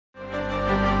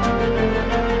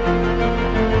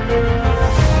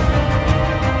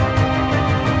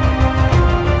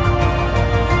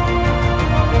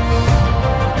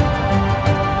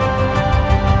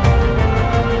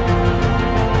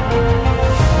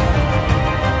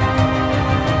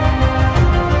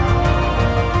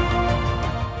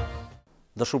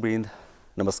दर्शकवृन्द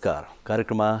नमस्कार।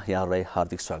 कार्यक्रममा यहाँहरूलाई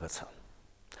हार्दिक स्वागत छ।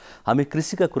 हामी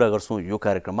कृषिका कुरा गर्छौं। यो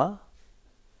कार्यक्रममा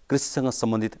कृषिसँग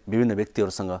सम्बन्धित विभिन्न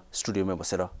व्यक्तिहरूसँग स्टुडियोमा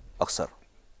बसेर अक्सर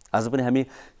आज पनि हामी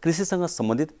कृषिसँग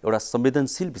सम्बन्धित एउटा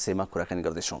संवेदनशील विषयमा कुराकानी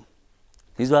गर्दैछौं।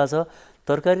 हिजो आज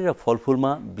तरकारी र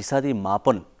फलफूलमा विषादी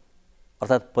मापन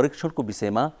अर्थात् परीक्षणको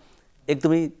विषयमा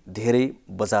एकदमै धेरै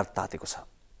बजार तातेको छ।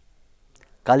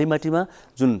 कालीमाटीमा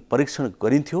जुन परीक्षण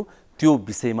गरिन्थ्यो त्यो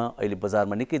विषयमा अहिले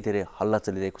बजारमा निकै धेरै हल्ला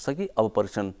चलिरहेको छ कि अब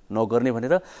परीक्षण नगर्ने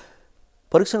भनेर,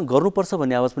 परीक्षण गर्नुपर्छ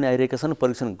भन्ने आवाज पनि आइरहेका छन्,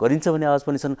 परीक्षण गरिन्छ भन्ने आवाज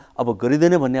पनि छन्, अब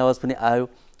गरिँदैन भन्ने आवाज पनि आयो।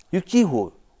 यो के हो?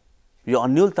 यो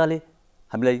अन्योलताले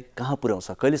हामीलाई कहाँ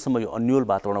पुर्याउँछ? कहिलेसम्म यो अन्योल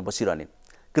वातावरण बसिरहने?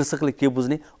 कृषकले के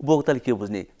बुझ्ने, उपभोक्ताले के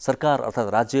बुझ्ने, सरकार अर्थात्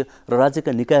राज्य र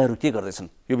राज्यका निकायहरू के गर्दैछन्?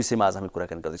 यो विषयमा आज हामी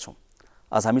कुराकानी गर्दैछौँ।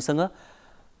 आज हामीसँग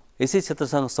यसै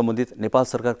क्षेत्रसँग सम्बन्धित नेपाल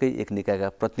सरकारकै एक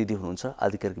निकायका प्रतिनिधि हुनुहुन्छ,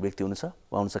 आधिकारिक व्यक्ति हुनुहुन्छ।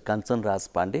 उहाँ हुनुहुन्छ काञ्चन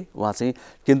राज पाण्डे। उहाँ चाहिँ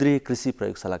केन्द्रीय कृषि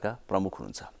प्रयोगशालाका प्रमुख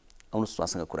हुनुहुन्छ। आउनुहोस्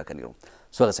उहाँसँग कुराकानी गरौँ।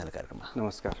 स्वागत छ कार्यक्रममा।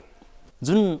 नमस्कार।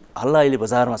 जुन हल्ला अहिले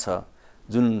बजारमा छ,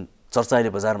 जुन चर्चा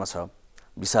अहिले बजारमा छ,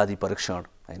 विषादी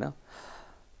परीक्षण हैन,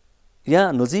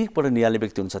 यहाँ नजिकबाट नियाल्ने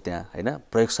व्यक्ति हुन्छ त्यहाँ हैन,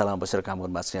 प्रयोगशालामा बसेर काम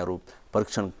गर्नु भएको छ, यहाँहरू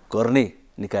परीक्षण गर्ने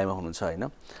निकायमा हुनुहुन्छ हैन,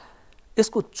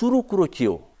 यसको चुरो कुरो के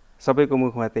हो? सबैको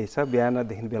मुखमा त्यही छ।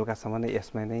 बिहानदेखि बेलुकासम्म नै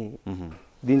यसमा नै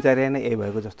दिनचर्या नै यही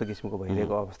भएको जस्तो किसिमको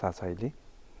भइरहेको अवस्था छ अहिले,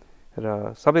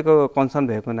 र सबैको कन्सर्न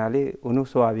भएको हुनाले हुनु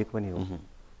स्वाभाविक पनि हो।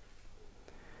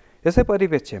 यसै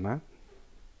परिप्रेक्ष्यमा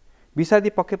विषादी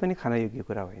पक्कै पनि खान योग्य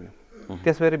कुरा होइन।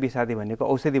 त्यसो भएर विषादी भनेको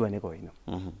औषधि भनेको होइन,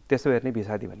 त्यसो भएर नै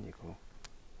विषादी भनिएको हो।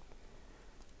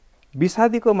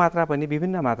 विषादीको मात्रा पनि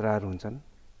विभिन्न मात्राहरू हुन्छन्।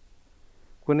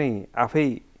 कुनै आफै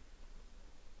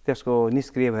त्यसको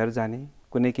निष्क्रिय भएर जाने,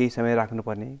 कुनै केही समय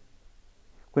राख्नुपर्ने,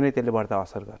 कुनै त्यसले बढ्ता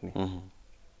असर गर्ने।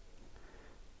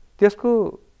 त्यसको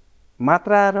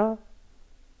मात्रा र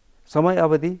समय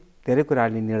अवधि धेरै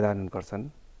कुराहरूले निर्धारण गर्छन्।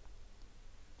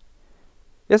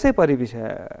 यसै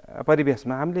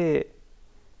परिवेशमा हामीले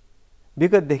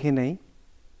विगतदेखि नै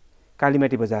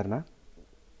कालीमाटी बजारमा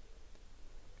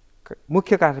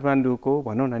मुख्य काठमाडौँको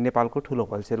भनौँ न नेपालको ठुलो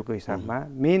होलसेलको हिसाबमा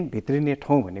मेन भित्रिने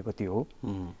ठाउँ भनेको त्यो हो।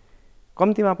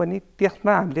 कम्तीमा पनि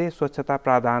त्यसमा हामीले स्वच्छता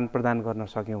प्रदान गर्न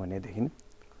सक्यौँ भनेदेखि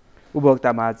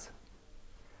उपभोक्तामाझ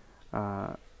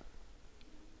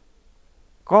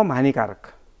कम हानिकारक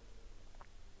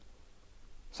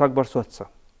सकभर स्वच्छ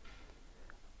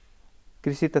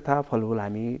कृषि तथा फलफुल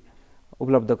हामी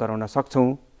उपलब्ध गराउन सक्छौँ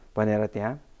भनेर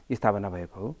त्यहाँ स्थापना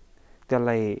भएको हो।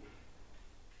 त्यसलाई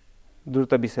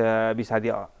द्रुत विषादी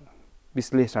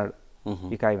विश्लेषण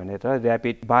इकाइ भनेर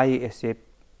ऱ्यापिड बायोएसेफ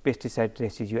पेस्टिसाइड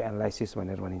रेसिड्यु एनालाइसिस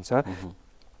भनेर भनिन्छ।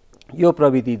 यो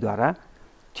प्रविधिद्वारा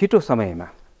छिटो समयमा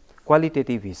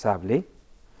क्वालिटेटिभ हिसाबले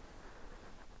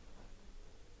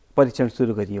परीक्षण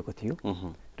सुरु गरिएको थियो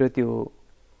र त्यो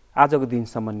आजको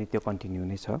दिनसम्म नै त्यो कन्टिन्यू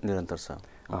नै छ, निरन्तर छ।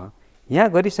 यहाँ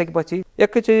गरिसकेपछि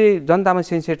एकैचोटि जनतामा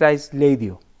सेन्सिटाइज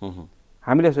ल्याइदियो।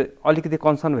 हामीले अलिकति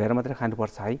कन्सर्न भएर मात्रै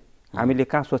खानुपर्छ है, हामीले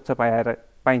कहाँ स्वच्छ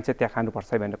पाइन्छ त्यहाँ खानुपर्छ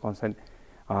भनेर कन्सर्न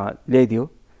ल्याइदियो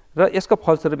र यसको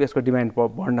फलस्वरूप यसको डिमान्ड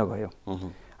बढ्न गयो।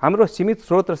 हाम्रो सीमित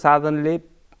स्रोत र साधनले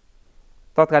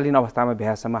तत्कालीन अवस्थामा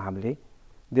भ्यासम्म हामीले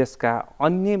देशका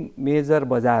अन्य मेजर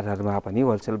बजारहरूमा पनि,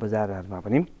 होलसेल बजारहरूमा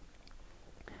पनि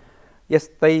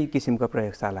यस्तै किसिमका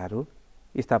प्रयोगशालाहरू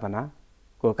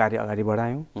स्थापनाको कार्य अगाडि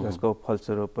बढायौँ। जसको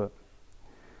फलस्वरूप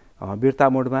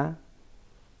बिर्तामोडमा,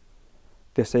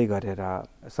 त्यसै गरेर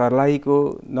सर्लाहीको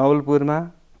नवलपुरमा,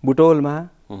 बुटोलमा,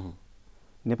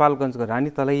 नेपालगञ्जको रानी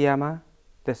तलैयामा,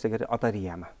 त्यसै गरी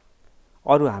अतरियामा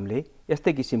अरू हामीले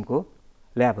यस्तै किसिमको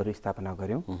ल्याबहरू स्थापना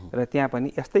गऱ्यौँ र त्यहाँ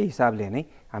पनि यस्तै हिसाबले नै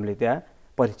हामीले त्यहाँ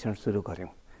परीक्षण सुरु गऱ्यौँ।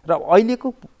 र अहिलेको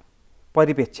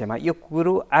परिप्रेक्ष्यमा यो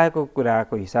कुरो आएको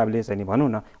कुराको हिसाबले चाहिँ भनौँ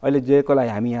न, अहिले जेको लागि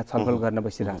हामी यहाँ छलफल गर्न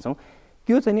बसिरहेछौँ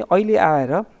त्यो चाहिँ अहिले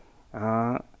आएर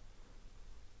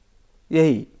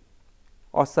यही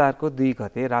असारको 2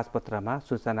 गते राजपत्रमा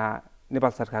सूचना,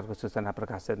 नेपाल सरकारको सूचना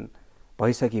प्रकाशन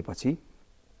भइसकेपछि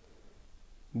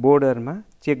बोर्डरमा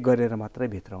चेक गरेर मात्रै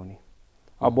भित्राउने।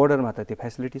 अब बोर्डरमा त त्यो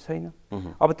फेसिलिटी छैन।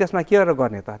 अब त्यसमा के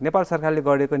गर्ने त? नेपाल सरकारले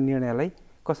गरेको निर्णयलाई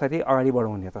कसरी अगाडि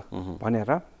बढाउने त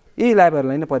भनेर यही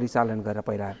ल्याबहरूलाई नै परिचालन गरेर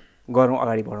पहिला गरौँ,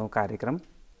 अगाडि बढौँ कार्यक्रम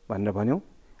भनेर भन्यौँ।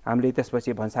 हामीले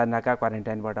त्यसपछि भन्सार नाका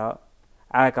क्वारेन्टाइनबाट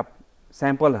आएका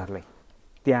स्याम्पलहरूलाई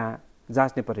त्यहाँ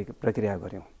जाँच्ने प्रक्रिया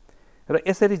गऱ्यौँ र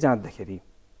यसरी जाँच्दाखेरि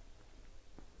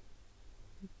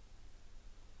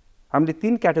हामीले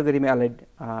 3 क्याटेगोरीमा यसलाई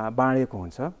बाँडेको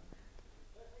हुन्छ।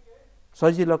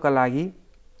 सजिलोका लागि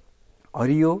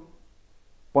हरियो,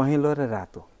 पहेँलो र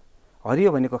रातो।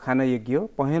 हरियो भनेको खान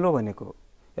योग्य, पहेँलो भनेको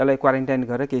यसलाई क्वारेन्टाइन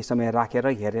गरेर केही समय राखेर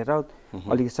हेरेर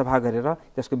अलिकति सफा गरेर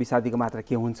त्यसको विषादीको मात्रा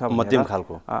के हुन्छ मध्यम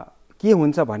खालको के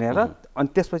हुन्छ भनेर अनि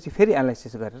त्यसपछि फेरि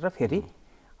एनालाइसिस गरेर फेरि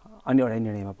अनि एउटा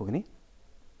निर्णयमा पुग्ने।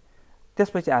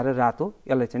 त्यसपछि आएर रातो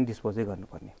यसलाई चाहिँ डिस्पोजै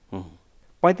गर्नुपर्ने।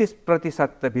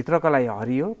 35% भित्रकोलाई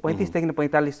हरियो, 35 देखि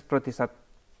 45%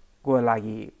 को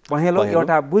लागि पहेँलो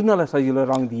एउटा बुझ्नलाई सजिलो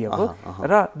रङ दिएको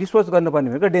र डिस्पोज गर्नुपर्ने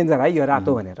भनेको डेन्जर है यो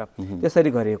रातो भनेर त्यसरी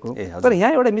गरिएको। तर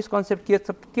यहाँ एउटा मिसकन्सेप्ट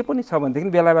के पनि छ भनेदेखि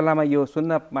बेला बेलामा यो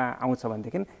सुन्नमा आउँछ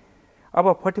भनेदेखि अब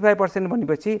 45%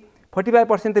 भनेपछि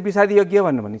 45% त विषादी योग्य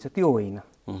भन्नु भनिन्छ, त्यो होइन।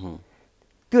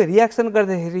 त्यो रियाक्सन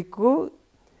गर्दाखेरिको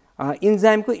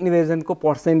इन्जाइमको इन्भेजनको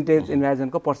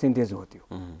पर्सेन्टेज हो त्यो।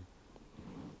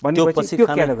 भनेपछि त्यो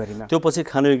क्याटेगोरीमा त्यो पछि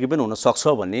खानयोग्य पनि हुन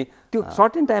सक्छ भन्ने त्यो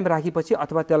सर्टेन टाइम राखेपछि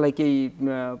अथवा त्यसलाई केही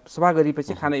सफा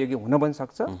गरेपछि खानयोग्य हुन पनि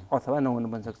सक्छ अथवा नहुन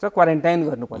पनि सक्छ। क्वारेन्टाइन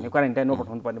गर्नुपर्ने, क्वारेन्टाइनमा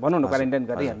पठाउनु पर्ने, भनौँ न क्वारेन्टाइन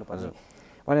गरिहाल्नुपर्ने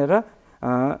भनेर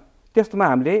त्यस्तोमा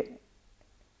हामीले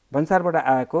भन्सारबाट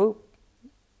आएको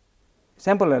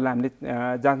स्याम्पलहरूलाई हामीले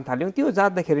जाँच्न थाल्यौँ। त्यो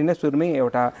जाँच्दाखेरि नै सुरुमै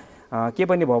एउटा के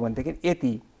पनि भयो भनेदेखि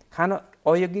यति खान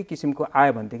अयोग्य किसिमको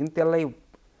आयो भनेदेखि त्यसलाई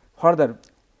फर्दर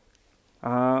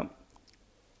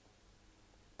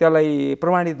त्यसलाई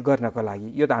प्रमाणित गर्नको लागि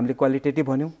यो त हामीले क्वालिटेटिभ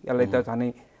भन्यौँ, यसलाई त झनै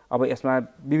अब यसमा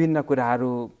विभिन्न कुराहरू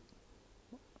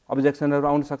अब्जेक्सनहरू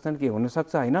आउन सक्छन् कि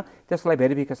हुनसक्छ होइन। त्यसलाई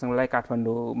भेरिफिकेसनलाई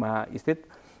काठमाडौँमा स्थित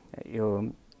यो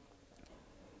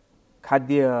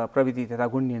खाद्य प्रविधि तथा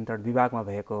गुण नियन्त्रण विभागमा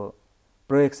भएको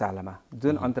प्रयोगशालामा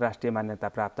जुन अन्तर्राष्ट्रिय मान्यता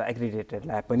प्राप्त एग्रिडेटेड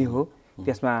ल्याब पनि हो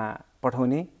त्यसमा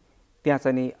पठाउने। त्यहाँ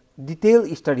चाहिँ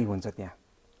डिटेल स्टडी हुन्छ,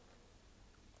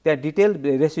 त्यहाँ डिटेल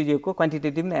रेसिड्युको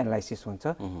क्वान्टिटेटिभ नै एनालाइसिस हुन्छ।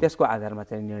 त्यसको आधारमा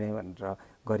चाहिँ निर्णय भनेर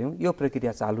गऱ्यौँ। यो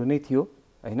प्रक्रिया चालु नै थियो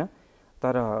होइन।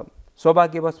 तर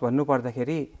सौभाग्यवश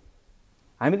भन्नुपर्दाखेरि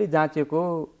हामीले जाँचेको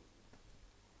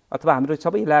अथवा हाम्रो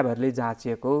सबै ल्याबहरूले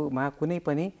जाँचेकोमा कुनै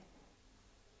पनि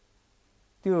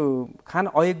त्यो खान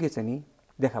अयोग्य चाहिँ नि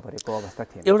देखा परेको अवस्था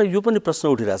थिएन। एउटा यो पनि प्रश्न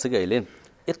उठिरहेछ कि अहिले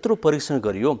यत्रो परीक्षण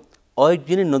गरियो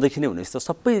अयोग्य नै नदेखिने भनेपछि त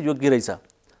सबै योग्य रहेछ,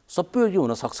 सबै योग्य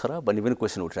हुन सक्छ र भन्ने पनि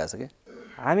क्वेसन उठिरहेछ कि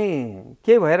हामी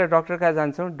के भएर डक्टर कहाँ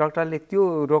जान्छौँ, डक्टरले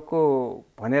त्यो रोगको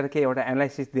भनेर के एउटा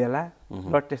एनालाइसिस दिएला,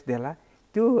 ब्लड टेस्ट दिएला,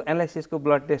 त्यो एनालाइसिसको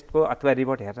ब्लड टेस्टको अथवा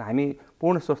रिपोर्ट हेरेर हामी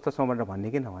पूर्ण स्वस्थ छौँ भनेर भन्ने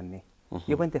कि नभन्ने,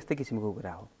 यो पनि त्यस्तै किसिमको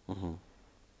कुरा हो।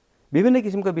 विभिन्न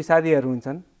किसिमको विषादीहरू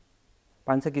हुन्छन्,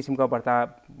 500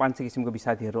 किसिमको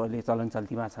विषादीहरू अहिले चलन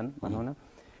चल्तीमा छन् भनौँ न।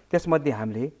 त्यसमध्ये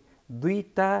हामीले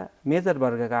 2टा मेजर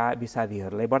वर्गका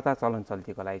विषादीहरूलाई बढ्ता चलन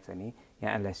चल्तीको लागि चाहिँ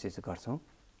यहाँ एनालाइसिस गर्छौँ।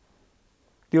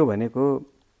 त्यो भनेको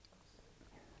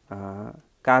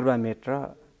कार्बामेट र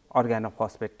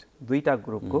अर्गानोफस्फेट 2टा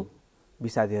ग्रुपको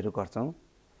विषादीहरू गर्छौँ।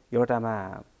 एउटामा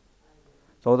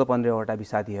 14-15वटा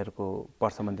विषादीहरूको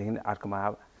पर्छ भनेदेखि अर्कोमा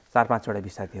 4-5वटा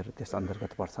विषादीहरू त्यस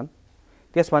अन्तर्गत पर्छन्।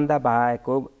 त्यसभन्दा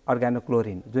बाहेकको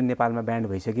अर्गानोक्लोरिन जुन नेपालमा ब्यान्ड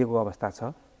भइसकेको अवस्था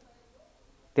छ,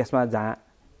 त्यसमा जहाँ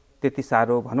त्यति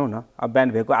साह्रो भनौँ न अब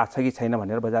ब्यान्ड भएको आछ कि छैन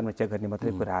भनेर बजारमा चेक गर्ने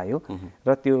मात्रै कुरा आयो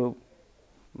र त्यो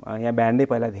यहाँ ब्यान्डै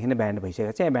पहिलादेखि नै ब्यान्ड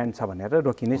भइसकेको छ, यहाँ ब्यान्ड छ भनेर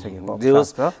रोकि नै सकेको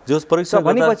अवस्था छ।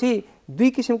 भनेपछि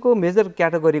 2 किसिमको मेजर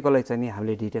क्याटेगोरीकोलाई चाहिँ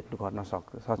हामीले डिटेक्ट गर्न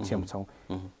सक्षम छौँ।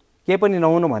 केही पनि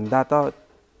नहुनु भन्दा त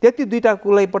त्यति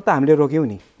 2टाकोलाई त हामीले रोक्यौँ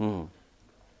नि।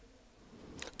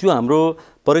 त्यो हाम्रो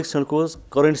परीक्षणको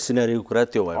करेन्ट सिनेरियोको कुरा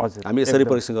त्यो भयो, हामी यसरी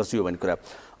परीक्षण गर्छौँ यो भन्ने कुरा।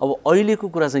 अब अहिलेको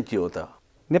कुरा चाहिँ के हो त?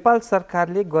 नेपाल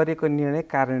सरकारले गरेको निर्णय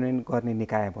कार्यान्वयन गर्ने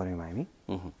निकाय बन्यौँ हामी।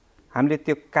 हामीले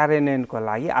त्यो कार्यान्वयनको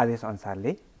लागि आदेश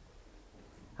अनुसारले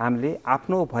हामीले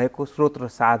आफ्नो भएको स्रोत र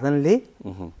साधनले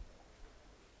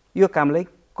यो कामलाई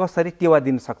कसरी टेवा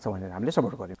दिन सक्छ भनेर हामीले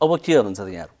सपोर्ट गर्यौँ। अब के गर्नुहुन्छ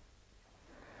यहाँहरू?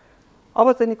 अब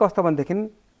चाहिँ कस्तो भनेदेखि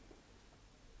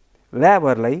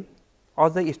ल्याबहरूलाई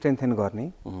अझै स्ट्रेन्थेन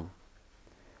गर्ने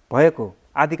भएको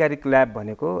आधिकारिक ल्याब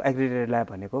भनेको एग्रिडेटेड ल्याब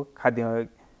भनेको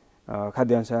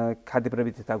खाद्य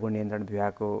प्रविधि तथा गुण नियन्त्रण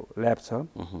विभागको ल्याब छ,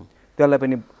 त्यसलाई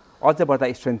पनि अझै बढ्ता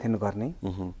स्ट्रेन्थेन गर्ने।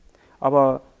 अब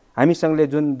हामीसँगले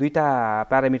जुन 2टा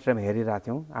प्यारामिटरमा हेरिरहेको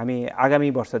थियौँ, हामी आगामी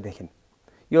वर्षदेखि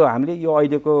यो हामीले यो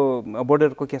अहिलेको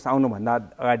बोर्डरको केस आउनुभन्दा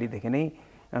अगाडिदेखि नै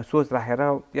सोच राखेर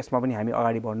यसमा पनि हामी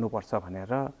अगाडि बढ्नुपर्छ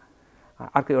भनेर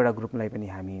अर्को एउटा ग्रुपलाई पनि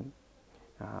हामी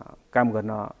काम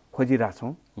गर्न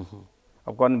खोजिरहेछौँ।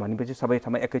 अब गर्नु भनेपछि सबै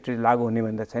ठाउँमा एकैचोटि लागू हुने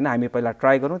भन्दा छैन, हामी पहिला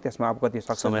ट्राई गरौँ, त्यसमा अब कति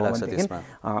सक्षम लाग्छ त्यसमा।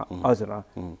 हजुर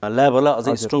ल्याबहरूलाई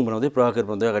अझै स्ट्रङ बनाउँदै प्रभावकारी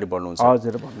बनाउँदै अगाडि बढ्नुहुन्छ।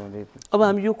 हजुर बनाउँदै। अब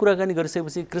हामी यो कुराकानी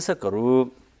गरिसकेपछि कृषकहरू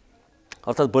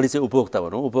अर्थात् बढी चाहिँ उपभोक्ता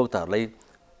भनौँ, उपभोक्ताहरूलाई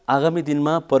आगामी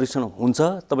दिनमा परीक्षण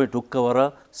हुन्छ तपाईँ ढुक्क भएर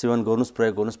सेवन गर्नुहोस्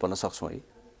प्रयोग गर्नुहोस् भन्न सक्छौँ है?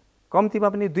 कम्तीमा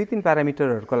पनि 2-3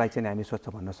 प्यारामिटरहरूको लागि चाहिँ हामी स्वच्छ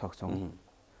भन्न सक्छौँ।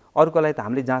 अरूकोलाई त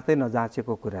हामीले जाँच्दै नजाँचेको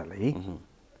कुरालाई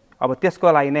अब त्यसको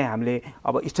लागि नै हामीले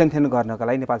अब स्ट्रेन्थेन गर्नको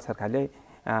लागि नेपाल सरकारले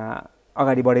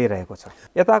अगाडि बढाइरहेको छ।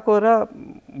 यताको र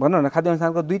भनौँ न खाद्य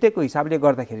अनुसन्धानको 2टैको हिसाबले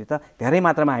गर्दाखेरि त धेरै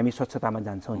मात्रामा हामी स्वच्छतामा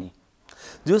जान्छौँ नि।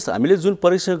 जस हामीले जुन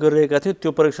परीक्षण गरिरहेका थियौँ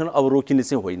त्यो परीक्षण अब रोकिने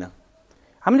चाहिँ होइन।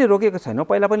 हामीले रोकेको छैनौँ,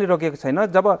 पहिला पनि रोकेको छैन।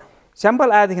 जब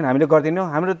स्याम्पल आएदेखि हामीले गर्दैनौँ।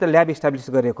 हाम्रो त ल्याब इस्टाब्लिस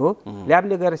गरेको हो,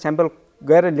 ल्याबले गएर स्याम्पल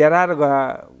गएर लिएर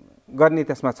गर्ने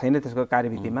त्यसमा छैन, त्यसको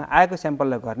कार्यविधिमा आएको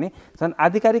स्याम्पललाई गर्ने। झन्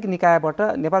आधिकारिक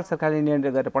निकायबाट नेपाल सरकारले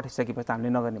निर्णय गरेर पठाइसकेपछि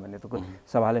हामीले नगर्ने भन्ने त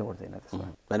सवालै उठ्दैन त्यसमा।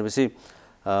 भनेपछि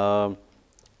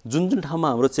जुन जुन ठाउँमा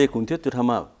हाम्रो चेक हुन्थ्यो त्यो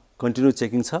ठाउँमा कन्टिन्यू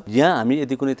चेकिङ छ। यहाँ हामी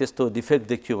यदि कुनै त्यस्तो डिफेक्ट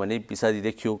देखियो भने, विषादी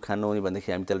देखियो, खान नहुने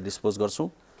भनेदेखि हामी त्यसलाई डिस्पोज गर्छौँ।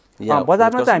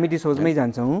 बजारमा त हामी डिस्पोजमै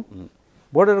जान्छौँ।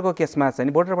 बोर्डरको केसमा चाहिँ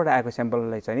नि बोर्डरबाट आएको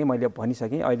स्याम्पललाई चाहिँ नि मैले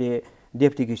भनिसकेँ, अहिले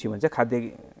DFTQC भन्छ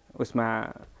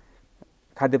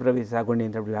खाद्य प्रविधि गुण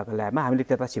नियन्त्रण विभागको ल्याबमा हामीले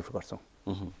त्यता सिफ्ट गर्छौँ।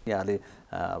 यहाँले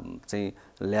चाहिँ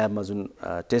ल्याबमा जुन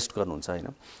टेस्ट गर्नुहुन्छ होइन,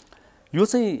 यो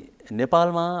चाहिँ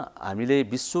नेपालमा हामीले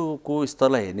विश्वको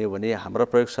स्तरलाई हेर्ने हो भने हाम्रो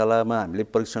प्रयोगशालामा हामीले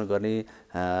परीक्षण गर्ने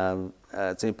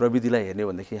चाहिँ प्रविधिलाई हेर्ने हो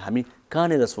भनेदेखि हामी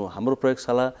कहाँनिर छौँ, हाम्रो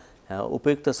प्रयोगशाला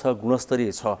उपयुक्त छ,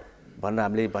 गुणस्तरीय छ भनेर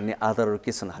हामीले भन्ने आधारहरू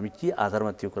के छन्, हामी के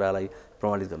आधारमा त्यो कुरालाई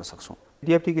प्रमाणित गर्न सक्छौँ?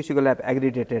 DFTQC को ल्याब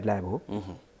एग्रिडेटेड ल्याब हो,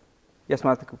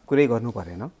 यसमा कुरै गर्नु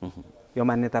परेन। यो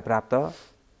मान्यता प्राप्त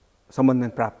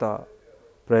सम्बन्धन प्राप्त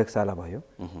प्रयोगशाला भयो।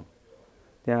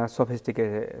 त्यहाँ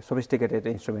सोफिस्टिकेटेड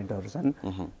इन्स्ट्रुमेन्टहरू छन्,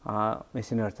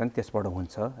 मेसिनहरू छन्, त्यसबाट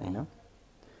हुन्छ होइन।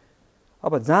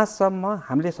 अब जहाँसम्म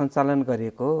हामीले सञ्चालन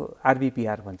गरेको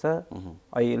RBPR भन्छ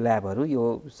अहिले ल्याबहरू, यो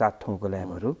 7 ठाउँको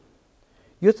ल्याबहरू,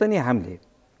 यो चाहिँ नि हामीले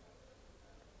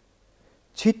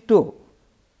छिट्टो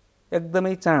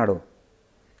एकदमै चाँडो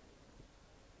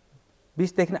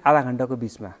 20 देखि आधा घण्टाको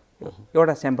बिचमा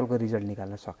एउटा स्याम्पलको रिजल्ट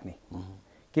निकाल्न सक्ने।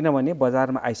 किनभने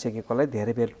बजारमा आइसकेकोलाई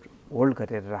धेरै बेर होल्ड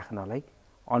गरेर राख्नलाई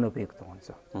अनुपयुक्त हुन्छ।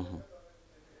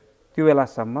 त्यो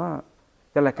बेलासम्म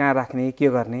त्यसलाई कहाँ राख्ने, के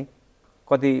गर्ने,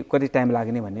 कति टाइम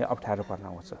लाग्ने भन्ने अप्ठ्यारो पर्न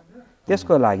आउँछ।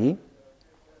 त्यसको लागि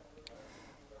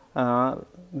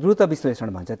द्रुत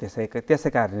विश्लेषण भन्छ, त्यसै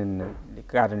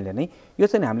कारणले नै यो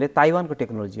चाहिँ हामीले ताइवानको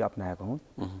टेक्नोलोजी अपनाएको हौँ।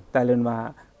 ताइवानमा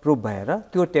प्रुभ भएर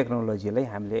त्यो टेक्नोलोजीलाई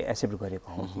हामीले एक्सेप्ट गरेको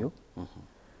हौँ थियो।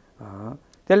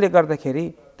 त्यसले गर्दाखेरि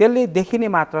त्यसले देखिने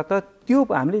मात्र त त्यो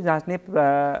हामीले जाँच्ने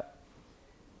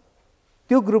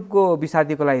त्यो ग्रुपको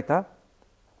विषादीको लागि त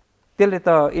त्यसले त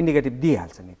इन्डिकेटिभ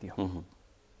दिइहाल्छ नि। त्यो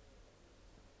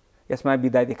यसमा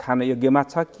विद्यार्थी खान योग्यमा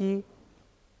छ कि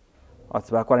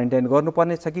अथवा क्वारेन्टाइन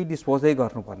गर्नुपर्ने छ कि डिस्पोजै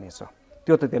गर्नुपर्ने छ,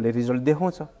 त्यो त त्यसले रिजल्ट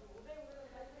देखाउँछ।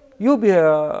 यो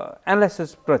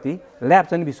एनालाइसिसप्रति ल्याब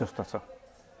चाहिँ विश्वस्त छ।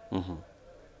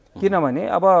 किनभने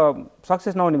अब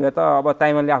सक्सेस नहुने भए त अब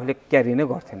ताइवानले आफूले क्यारी नै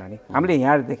गर्थेन नि। हामीले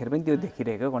यहाँ देखेर पनि त्यो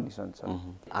देखिरहेको कन्डिसन छ।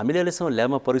 हामीले अहिलेसम्म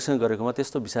ल्याबमा परीक्षण गरेकोमा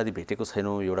त्यस्तो विषादी भेटेको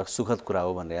छैनौँ, एउटा सुखद कुरा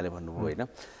हो भनेर यहाँले भन्नुभयो होइन।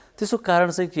 त्यसको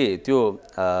कारण चाहिँ के, त्यो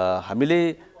हामीले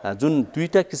जुन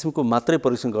 2टा किसिमको मात्रै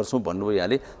परीक्षण गर्छौँ भन्नुभयो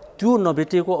यहाँले, त्यो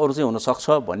नभेटिएको अरू चाहिँ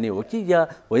हुनसक्छ भन्ने हो कि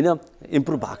या होइन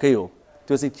इम्प्रुभ भएकै हो?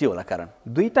 त्यो चाहिँ के होला कारण?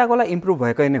 2टाकोलाई इम्प्रुभ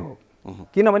भएकै नै हो।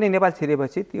 किनभने नेपाल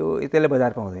छिरेपछि त्यसले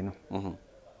बजार पाउँदैन।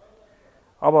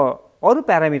 अब अरू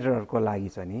प्यारामिटरहरूको लागि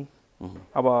चाहिँ नि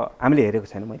अब हामीले हेरेको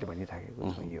छैन, मैले भनिराखेको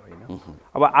छु यो होइन।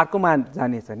 अब अर्कोमा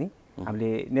जाने चाहिँ नि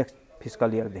हामीले नेक्स्ट फिस्कल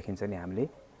इयरदेखि चाहिँ नि हामीले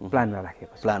प्लानमा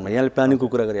राखेको छ। प्लानमा यहाँले प्लानिङको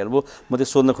कुरा गरिहाल्नुभयो। म त्यो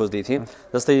सोध्न खोज्दै थिएँ,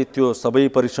 जस्तै त्यो सबै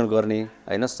परीक्षण गर्ने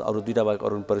होइन, अरू 2टा बाहेक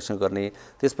अरू परीक्षण गर्ने,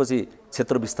 त्यसपछि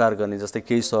क्षेत्र विस्तार गर्ने, जस्तै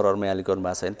केही सहरहरूमा यहाँले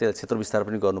गर्नुभएको छैन, त्यो क्षेत्र विस्तार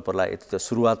पनि गर्नु पर्ला। यति त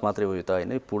सुरुवात मात्रै हो यो त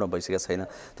होइन, पूर्ण भइसकेको छैन।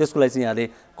 त्यसको लागि चाहिँ यहाँले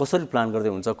कसरी प्लान गर्दै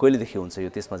हुन्छ, कहिलेदेखि हुन्छ यो,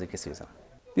 त्यसमा चाहिँ के छ?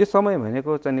 त्यो समय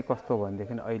भनेको चाहिँ कस्तो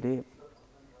भनेदेखि अहिले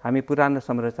हामी पुरानो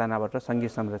संरचनाबाट सङ्घीय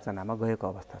संरचनामा गएको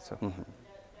अवस्था छ।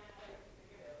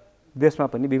 देशमा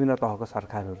पनि विभिन्न तहको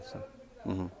सरकारहरू छन्।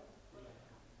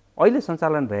 अहिले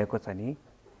सञ्चालन भएको चाहिँ नि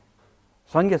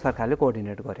सङ्घीय सरकारले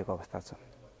कोअर्डिनेट गरेको अवस्था छ,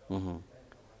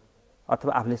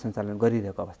 अथवा आफूले सञ्चालन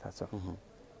गरिरहेको अवस्था छ।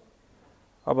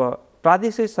 अब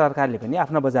प्रादेशिक सरकारले पनि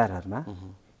आफ्ना बजारहरूमा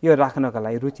यो राख्नका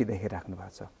लागि रुचि देखाइराख्नु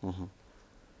भएको छ।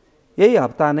 यही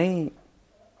हप्ता नै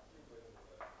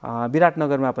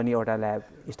विराटनगरमा पनि एउटा ल्याब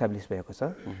इस्टाब्लिस भएको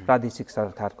छ प्रादेशिक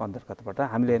सरकारको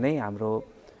अन्तर्गतबाट। हामीले नै हाम्रो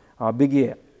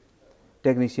विज्ञ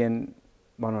टेक्निसियन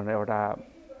बनाउन एउटा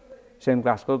सेकेन्ड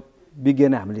क्लासको विज्ञ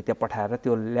नै हामीले त्यहाँ पठाएर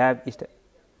त्यो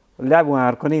ल्याब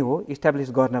उहाँहरूको नै हो इस्टाब्लिस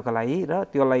गर्नको लागि र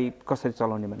त्यसलाई कसरी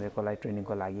चलाउने भनेको लागि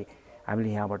ट्रेनिङको लागि हामीले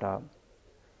यहाँबाट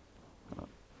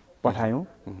पठायौँ।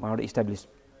 उहाँबाट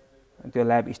त्यो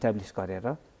ल्याब इस्टाब्लिस गरेर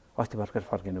अस्ति भर्खर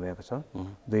फर्किनु भएको छ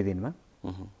 2 दिनमा।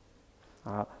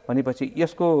 भनेपछि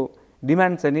यसको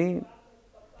डिमान्ड चाहिँ नि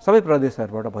सबै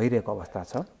प्रदेशहरूबाट भइरहेको अवस्था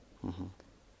छ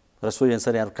र सोही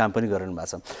अनुसार यहाँहरू काम पनि गरिरहनु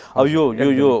भएको छ। अब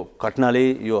यो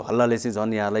घटनाले, यो हल्लाले चाहिँ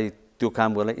झन् यहाँलाई त्यो काम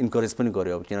गर्नलाई इन्करेज पनि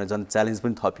गर्यो, अब किनभने झन् च्यालेन्ज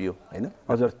पनि थपियो होइन?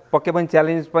 हजुर, पक्कै पनि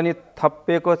च्यालेन्ज पनि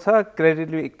थपिएको छ,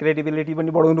 क्रेडिबिलिटी पनि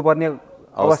बढाउनु पर्ने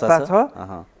अवस्था छ।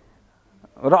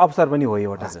 र अवसर पनि हो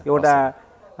एउटा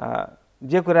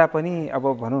जे कुरा पनि अब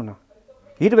भनौँ न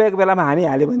हिट भएको बेलामा हामी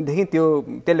हाल्यो भनेदेखि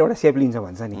त्यसले एउटा सेप लिन्छ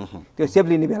भन्छ नि, त्यो सेप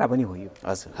लिने बेला पनि हो यो।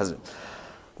 हजुर हजुर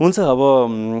हुन्छ। अब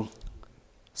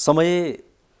समय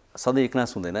सधैँ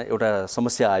एकनास हुँदैन, एउटा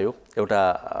समस्या आयो, एउटा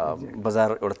बजार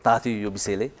एउटा तात्यो यो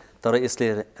विषयले, तर यसले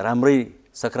राम्रै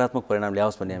सकारात्मक परिणाम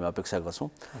ल्याओस् भन्ने हामी अपेक्षा गर्छौँ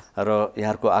र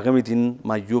यहाँहरूको आगामी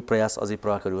दिनमा यो प्रयास अझै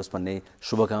प्रभावकारी होस् भन्ने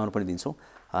शुभकामना पनि दिन्छौँ।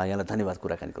 यहाँलाई धन्यवाद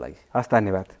कुराकानीको लागि। हस्,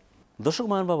 धन्यवाद। दर्शक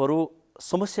महानुभावहरू,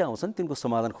 समस्या आउँछन् तिनको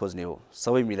समाधान खोज्ने हो,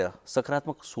 सबै मिलेर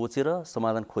सकारात्मक सोचेर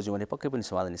समाधान खोज्यौँ भने पक्कै पनि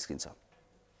समाधान निस्किन्छ।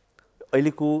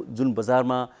 अहिलेको जुन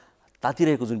बजारमा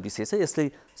तातिरहेको जुन विषय छ यसले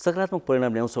सकारात्मक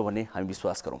परिणाम ल्याउँछ भन्ने हामी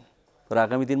विश्वास गरौँ र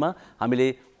आगामी दिनमा हामीले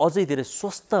अझै धेरै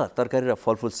स्वस्थ तरकारी र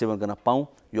फलफुल सेवन गर्न पाऊँ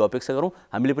यो अपेक्षा गरौँ।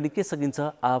 हामीले पनि के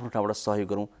सकिन्छ आफ्नो ठाउँबाट सहयोग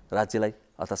गरौँ राज्यलाई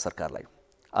अथवा सरकारलाई।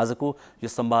 आजको यो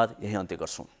संवाद यही अन्त्य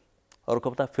गर्छौँ। अर्को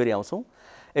हप्ता फेरि आउँछौँ।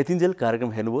 यतिन्जेल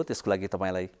कार्यक्रम हेर्नुभयो त्यसको लागि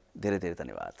तपाईँलाई धेरै धेरै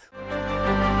धन्यवाद।